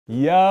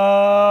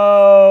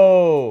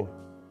Yo!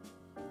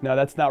 No,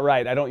 that's not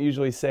right. I don't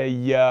usually say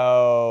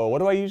yo. What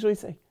do I usually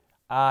say?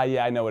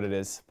 Yeah, I know what it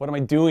is. What am I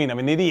doing? I'm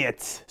an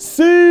idiot.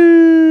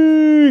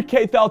 Sí,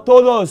 ¿qué tal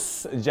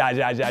todos? Ja.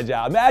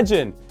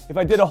 Imagine if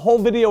I did a whole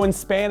video in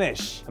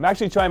Spanish. I'm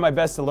actually trying my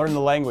best to learn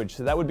the language,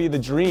 so that would be the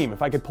dream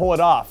if I could pull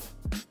it off.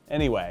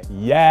 Anyway,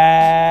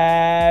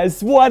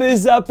 yes! What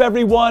is up,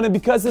 everyone? And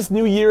because this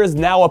new year is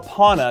now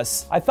upon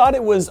us, I thought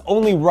it was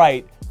only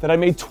right that I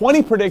made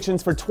 20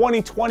 predictions for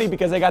 2020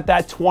 because I got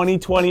that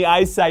 2020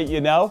 eyesight, you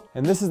know?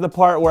 And this is the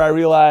part where I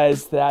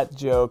realized that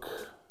joke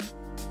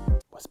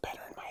was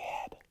better in my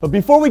head. But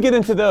before we get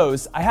into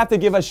those, I have to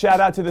give a shout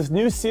out to this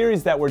new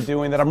series that we're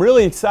doing that I'm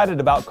really excited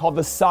about called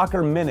the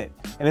Soccer Minute.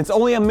 And it's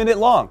only a minute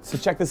long, so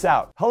check this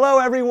out. Hello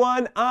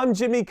everyone, I'm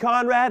Jimmy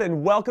Conrad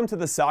and welcome to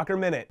the Soccer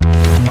Minute.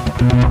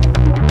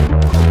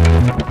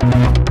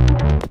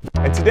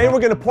 And today we're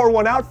going to pour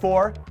one out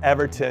for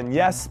Everton.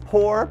 Yes,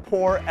 poor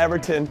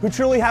Everton, who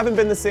truly haven't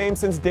been the same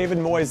since David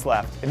Moyes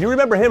left. And you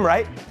remember him,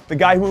 right? The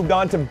guy who moved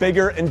on to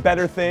bigger and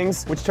better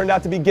things, which turned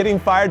out to be getting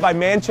fired by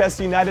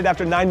Manchester United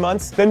after 9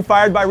 months, then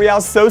fired by Real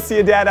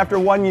Sociedad after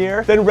 1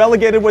 year, then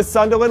relegated with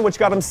Sunderland, which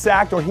got him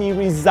sacked, or he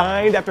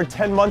resigned after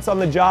 10 months on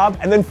the job,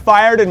 and then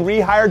fired and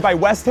rehired by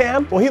West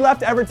Ham? Well, he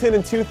left Everton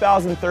in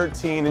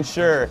 2013, and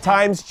sure,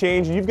 times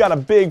change, and you've got a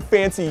big,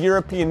 fancy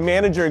European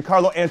manager in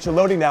Carlo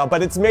Ancelotti now,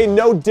 but it's made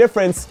no difference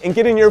in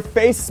getting your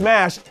face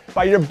smashed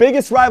by your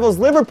biggest rivals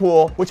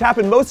Liverpool, which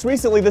happened most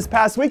recently this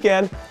past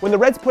weekend when the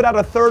Reds put out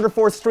a third or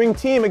fourth string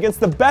team against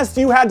the best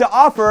you had to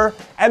offer,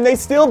 and they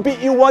still beat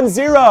you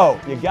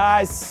 1-0. You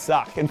guys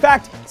suck. In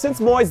fact, since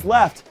Moyes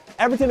left,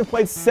 Everton have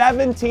played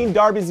 17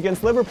 derbies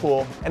against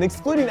Liverpool, and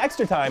excluding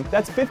extra time,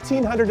 that's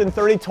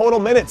 1,530 total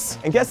minutes.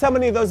 And guess how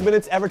many of those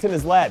minutes Everton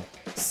has led?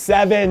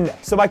 7.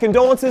 So my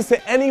condolences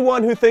to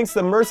anyone who thinks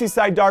the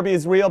Merseyside derby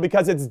is real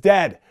because it's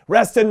dead.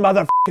 Rest in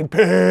motherfucking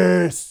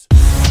peace.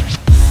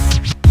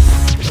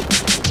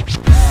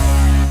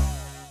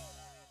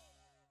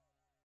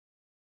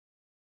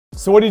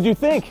 So what did you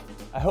think?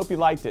 I hope you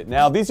liked it.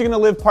 Now, these are going to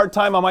live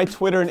part-time on my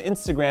Twitter and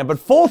Instagram, but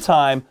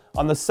full-time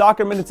on the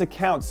Soccer Minutes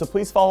account. So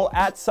please follow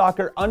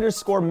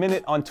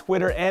 @soccer_minute on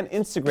Twitter and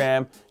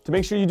Instagram to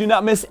make sure you do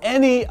not miss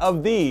any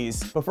of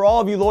these. But for all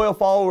of you loyal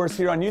followers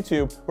here on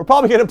YouTube, we're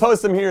probably going to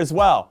post them here as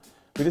well.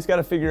 We just got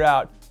to figure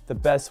out the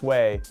best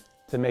way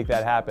to make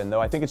that happen, though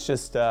I think it's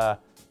just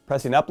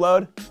pressing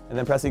upload and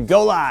then pressing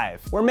go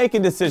live. We're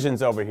making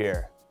decisions over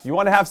here. If you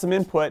want to have some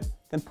input,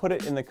 then put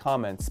it in the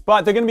comments.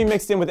 But they're going to be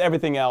mixed in with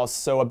everything else,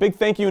 so a big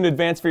thank you in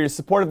advance for your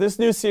support of this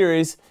new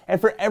series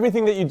and for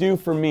everything that you do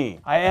for me.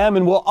 I am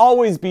and will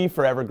always be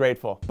forever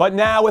grateful. But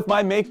now, with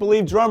my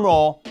make-believe drum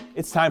roll,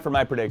 it's time for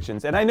my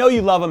predictions, and I know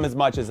you love them as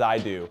much as I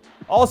do.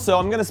 Also,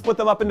 I'm going to split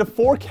them up into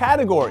 4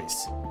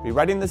 categories. Be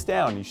writing this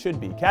down, you should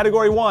be.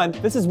 Category 1,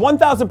 this is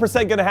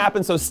 1,000% going to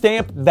happen, so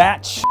stamp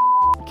that shit.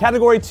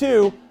 Category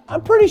 2,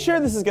 I'm pretty sure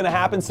this is going to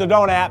happen, so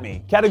don't at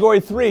me. Category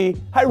 3,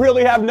 I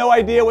really have no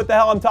idea what the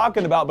hell I'm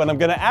talking about, but I'm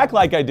going to act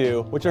like I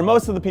do, which are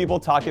most of the people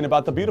talking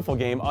about the beautiful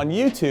game on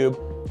YouTube,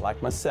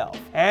 like myself.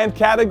 And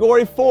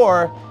Category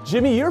 4,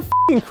 Jimmy, you're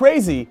f***ing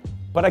crazy,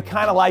 but I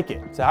kind of like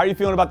it. So how are you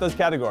feeling about those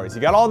categories?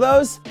 You got all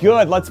those?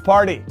 Good, let's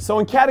party. So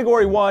in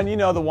Category 1, you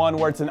know, the one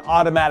where it's an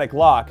automatic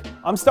lock,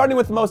 I'm starting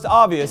with the most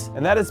obvious,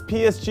 and that is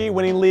PSG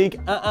winning league,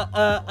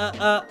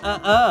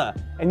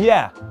 And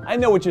yeah, I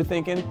know what you're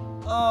thinking.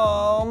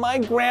 Oh, my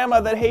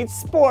grandma that hates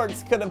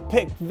sports could have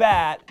picked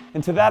that.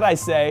 And to that I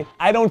say,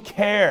 I don't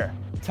care.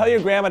 Tell your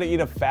grandma to eat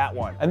a fat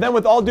one. And then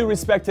with all due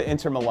respect to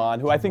Inter Milan,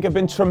 who I think have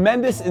been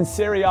tremendous in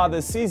Serie A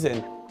this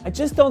season, I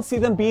just don't see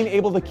them being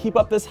able to keep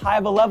up this high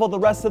of a level the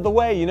rest of the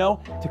way, you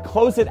know, to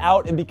close it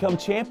out and become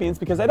champions,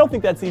 because I don't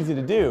think that's easy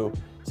to do.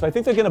 So I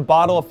think they're going to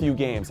bottle a few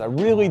games. I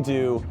really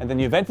do. And then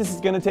Juventus is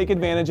going to take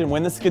advantage and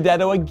win the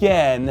Scudetto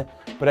again.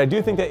 But I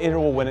do think that Inter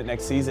will win it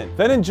next season.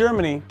 Then in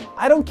Germany,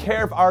 I don't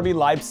care if RB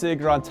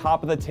Leipzig are on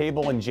top of the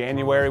table in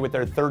January with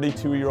their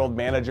 32-year-old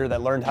manager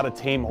that learned how to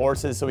tame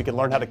horses so he could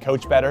learn how to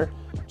coach better.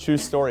 True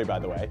story, by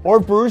the way. Or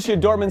if Borussia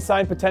Dortmund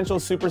signed potential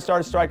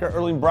superstar striker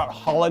Erling Braut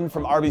Haaland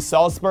from RB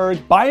Salzburg.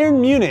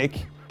 Bayern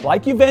Munich,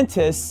 like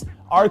Juventus,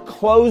 are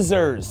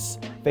closers.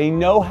 They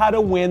know how to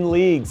win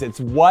leagues.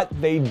 It's what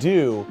they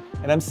do.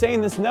 And I'm saying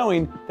this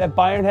knowing that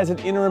Bayern has an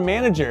interim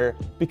manager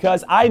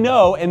because I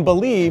know and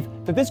believe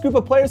that this group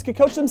of players can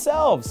coach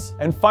themselves.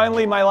 And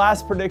finally, my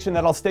last prediction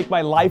that I'll stake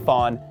my life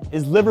on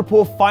is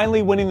Liverpool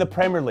finally winning the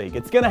Premier League.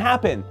 It's gonna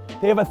happen.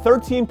 They have a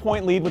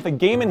 13-point lead with a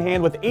game in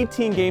hand with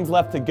 18 games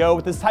left to go.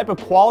 With this type of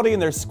quality in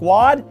their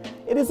squad,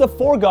 it is a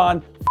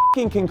foregone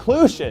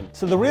conclusion.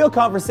 So the real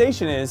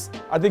conversation is,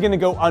 are they going to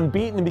go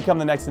unbeaten and become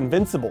the next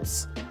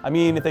Invincibles? I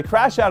mean, if they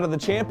crash out of the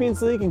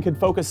Champions League and could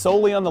focus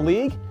solely on the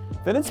league,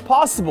 then it's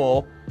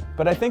possible,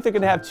 but I think they're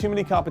going to have too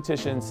many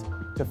competitions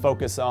to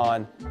focus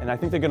on, and I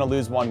think they're gonna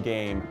lose one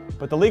game,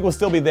 but the league will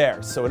still be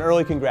there, so an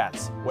early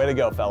congrats. Way to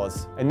go,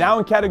 fellas. And now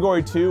in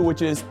category 2,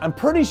 which is, I'm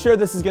pretty sure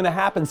this is gonna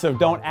happen, so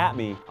don't at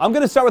me. I'm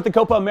gonna start with the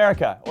Copa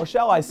America, or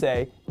shall I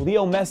say,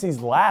 Leo Messi's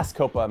last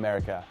Copa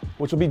America,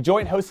 which will be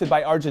joint hosted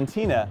by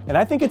Argentina, and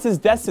I think it's his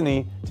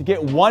destiny to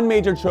get one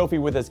major trophy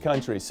with his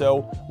country,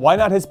 so why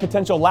not his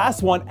potential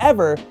last one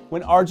ever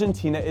when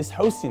Argentina is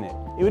hosting it?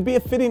 It would be a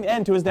fitting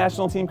end to his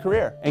national team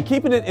career. And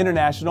keeping it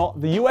international,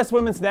 the U.S.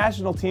 women's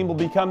national team will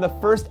become the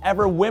first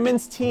ever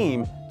women's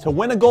team to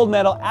win a gold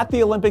medal at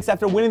the Olympics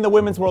after winning the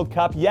Women's World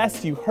Cup.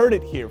 Yes, you heard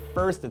it here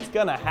first. It's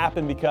gonna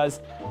happen because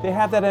they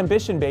have that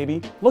ambition,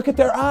 baby. Look at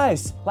their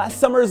eyes. Last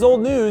summer is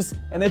old news,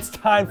 and it's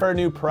time for a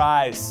new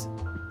prize.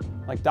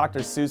 Like Dr.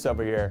 Seuss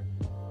over here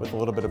with a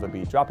little bit of a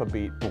beat. Drop a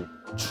beat. Boom.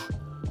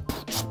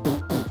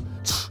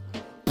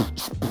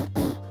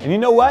 And you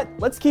know what?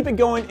 Let's keep it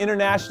going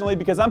internationally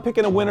because I'm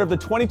picking a winner of the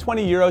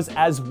 2020 Euros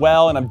as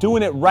well, and I'm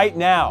doing it right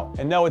now.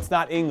 And no, it's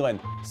not England.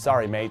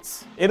 Sorry,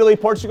 mates. Italy,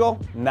 Portugal?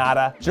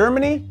 Nada.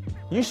 Germany?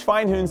 You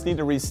Schweinhunds need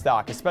to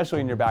restock,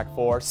 especially in your back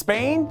four.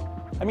 Spain?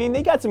 I mean,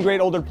 they got some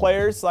great older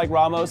players like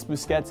Ramos,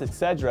 Busquets,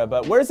 etc.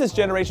 But where's this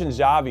generation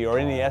Xavi or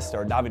Iniesta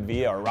or David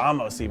Villa or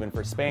Ramos even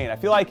for Spain? I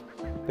feel like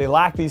they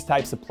lack these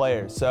types of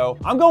players. So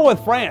I'm going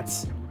with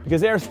France, because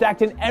they are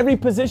stacked in every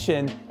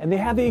position and they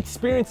have the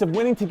experience of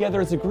winning together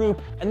as a group,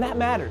 and that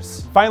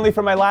matters. Finally,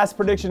 for my last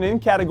prediction in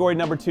category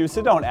number 2,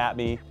 so don't at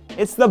me,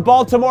 it's the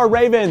Baltimore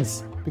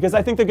Ravens, because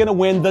I think they're gonna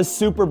win the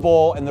Super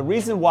Bowl, and the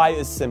reason why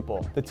is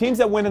simple. The teams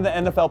that win in the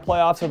NFL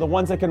playoffs are the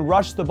ones that can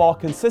rush the ball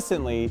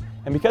consistently,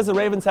 and because the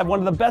Ravens have one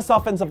of the best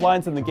offensive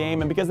lines in the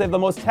game, and because they have the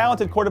most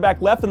talented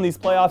quarterback left in these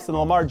playoffs in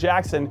Lamar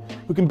Jackson,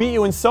 who can beat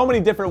you in so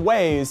many different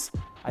ways,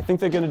 I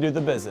think they're gonna do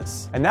the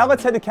business. And now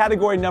let's head to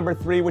category number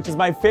 3, which is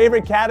my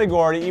favorite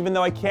category, even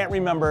though I can't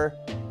remember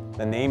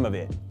the name of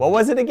it. What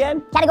was it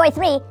again? Category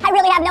 3, I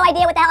really have no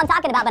idea what the hell I'm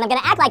talking about, but I'm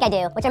gonna act like I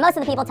do, which are most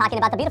of the people talking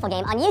about the beautiful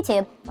game on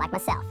YouTube, like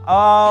myself.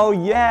 Oh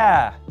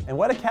yeah, and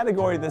what a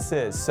category this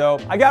is. So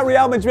I got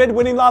Real Madrid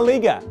winning La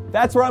Liga.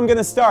 That's where I'm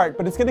gonna start,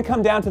 but it's gonna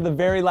come down to the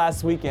very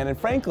last weekend, and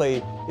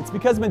frankly, it's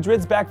because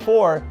Madrid's back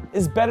four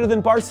is better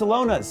than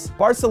Barcelona's.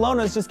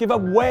 Barcelona's just give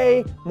up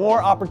way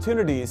more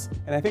opportunities,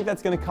 and I think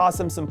that's gonna cost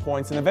them some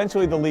points and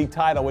eventually the league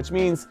title, which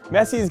means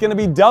Messi is gonna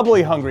be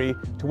doubly hungry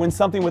to win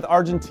something with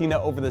Argentina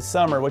over the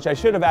summer, which I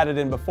should have added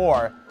in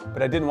before,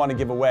 but I didn't want to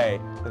give away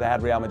that I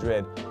had Real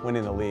Madrid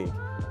winning the league.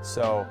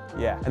 So,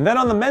 yeah. And then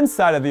on the men's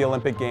side of the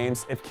Olympic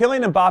Games, if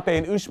Kylian Mbappé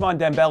and Ousmane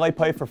Dembélé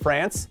play for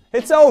France,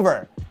 it's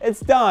over. It's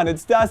done.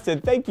 It's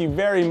dusted. Thank you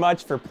very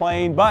much for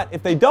playing. But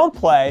if they don't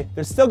play,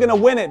 they're still going to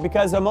win it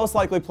because they'll most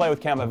likely play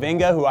with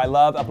Camavinga, who I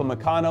love,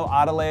 Upamecano,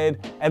 Adelaide,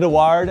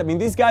 Edouard. I mean,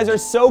 these guys are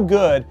so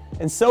good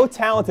and so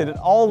talented at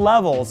all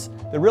levels.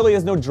 There really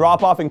is no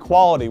drop-off in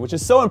quality, which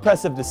is so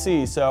impressive to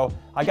see. So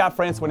I got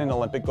France winning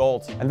Olympic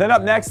gold. And then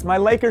up next, my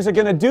Lakers are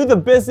going to do the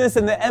business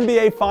in the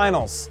NBA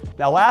Finals.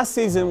 Now, last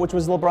season, which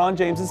was LeBron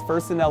James's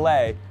first in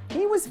LA,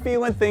 he was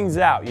feeling things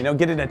out, you know,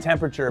 getting a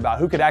temperature about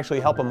who could actually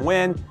help him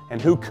win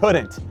and who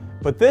couldn't.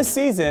 But this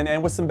season,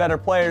 and with some better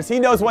players, he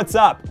knows what's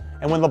up.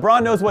 And when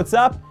LeBron knows what's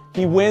up,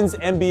 he wins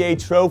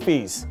NBA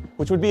trophies,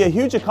 which would be a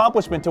huge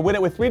accomplishment to win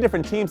it with 3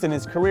 different teams in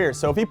his career.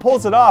 So if he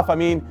pulls it off, I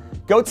mean,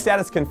 GOAT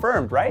status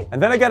confirmed, right?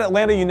 And then I got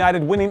Atlanta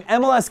United winning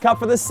MLS Cup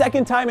for the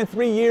 2nd time in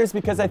 3 years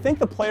because I think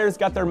the players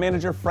got their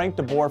manager Frank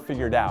de Boer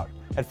figured out.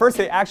 At first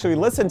they actually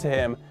listened to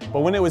him,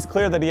 but when it was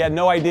clear that he had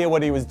no idea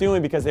what he was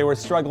doing because they were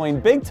struggling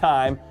big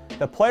time,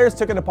 the players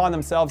took it upon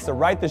themselves to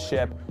right the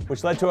ship,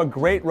 which led to a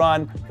great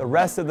run the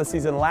rest of the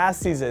season last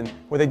season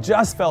where they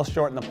just fell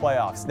short in the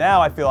playoffs.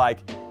 Now I feel like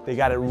they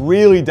got it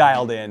really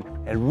dialed in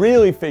and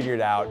really figured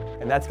out,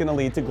 and that's gonna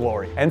lead to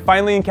glory. And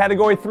finally in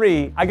category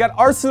 3, I got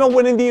Arsenal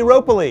winning the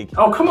Europa League.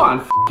 Oh, come on,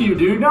 f you,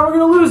 dude. Now we're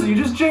gonna lose it. You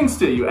just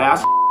jinxed it, you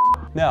ass.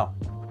 No,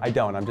 I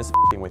don't. I'm just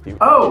f***ing with you.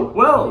 Oh,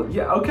 well,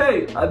 yeah,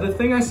 okay. The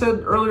thing I said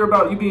earlier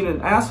about you being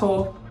an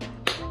asshole,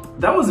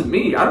 that wasn't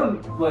me. I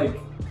don't, like,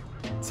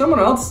 someone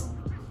else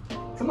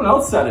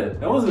said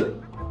it. That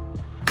wasn't.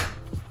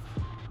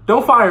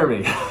 Don't fire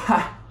me.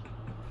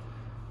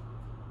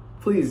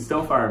 Please,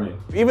 don't fire me.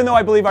 Even though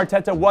I believe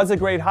Arteta was a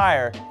great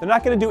hire, they're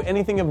not going to do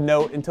anything of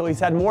note until he's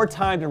had more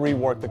time to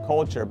rework the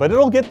culture. But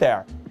it'll get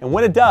there. And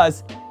when it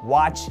does,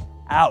 watch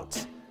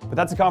out. But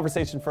that's a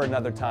conversation for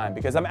another time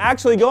because I'm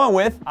actually going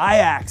with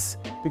Ajax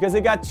because they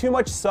got too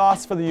much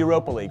sauce for the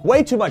Europa League.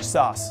 Way too much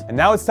sauce. And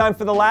now it's time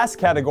for the last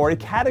category,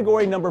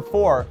 category number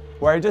 4,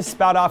 where I just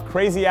spout off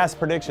crazy-ass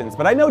predictions.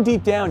 But I know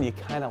deep down you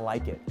kind of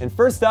like it. And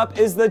first up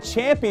is the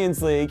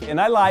Champions League, and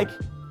I like,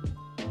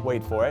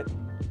 wait for it,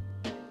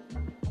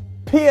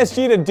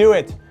 PSG to do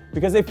it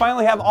because they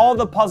finally have all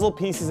the puzzle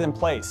pieces in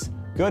place.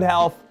 Good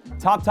health,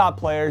 top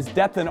players,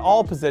 depth in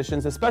all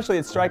positions, especially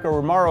at striker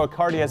where Mauro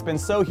Icardi has been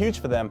so huge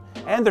for them,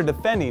 and their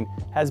defending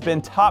has been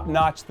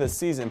top-notch this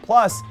season.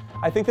 Plus,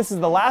 I think this is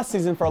the last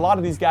season for a lot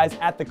of these guys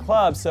at the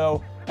club,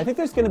 so I think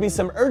there's going to be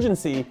some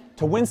urgency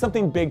to win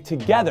something big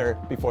together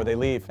before they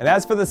leave. And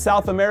as for the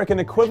South American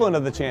equivalent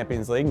of the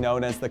Champions League,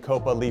 known as the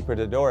Copa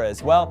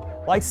Libertadores,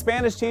 well, like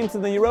Spanish teams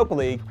in the Europa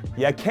League,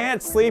 you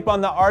can't sleep on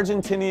the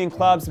Argentinian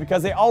clubs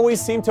because they always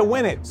seem to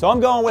win it. So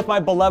I'm going with my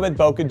beloved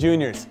Boca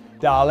Juniors.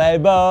 Dale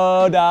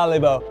bo, dale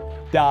bo,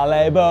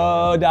 dale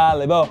bo,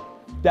 dale bo,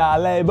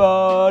 dale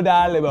bo,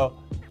 dale bo.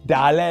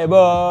 Dale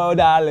bo,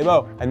 dale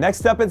bo. And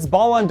next up, it's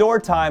Ballon d'Or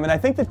time, and I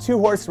think the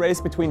two-horse race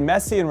between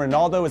Messi and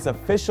Ronaldo is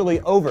officially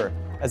over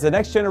as the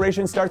next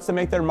generation starts to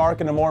make their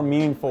mark in a more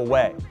meaningful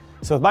way.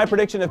 So with my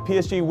prediction of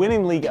PSG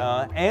winning Ligue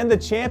 1 and the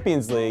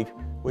Champions League,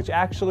 which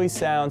actually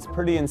sounds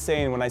pretty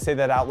insane when I say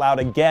that out loud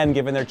again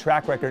given their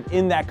track record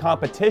in that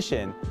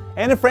competition,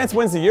 and if France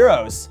wins the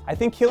Euros, I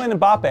think Kylian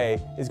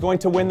Mbappé is going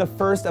to win the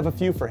first of a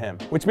few for him.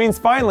 Which means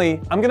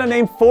finally, I'm going to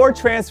name 4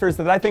 transfers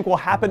that I think will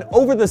happen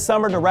over the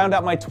summer to round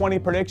out my 20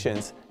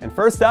 predictions. And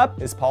first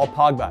up is Paul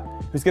Pogba,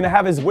 who's going to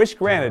have his wish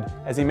granted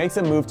as he makes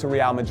a move to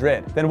Real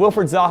Madrid. Then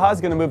Wilfried Zaha is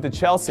going to move to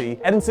Chelsea,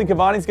 Edinson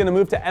Cavani is going to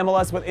move to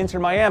MLS with Inter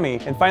Miami,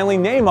 and finally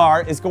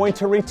Neymar is going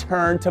to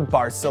return to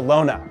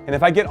Barcelona. And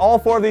if I get all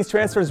 4 of these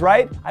transfers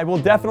right, I will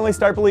definitely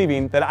start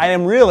believing that I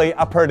am really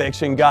a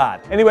prediction god.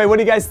 Anyway, what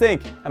do you guys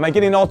think? Am I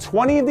getting all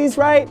 20 of these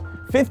right?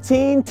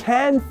 15,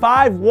 10,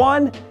 5,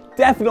 1?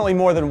 Definitely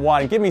more than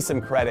 1. Give me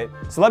some credit.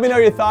 So let me know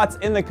your thoughts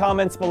in the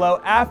comments below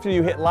after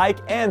you hit like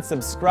and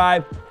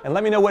subscribe, and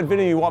let me know what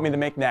video you want me to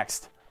make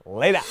next.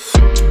 Later.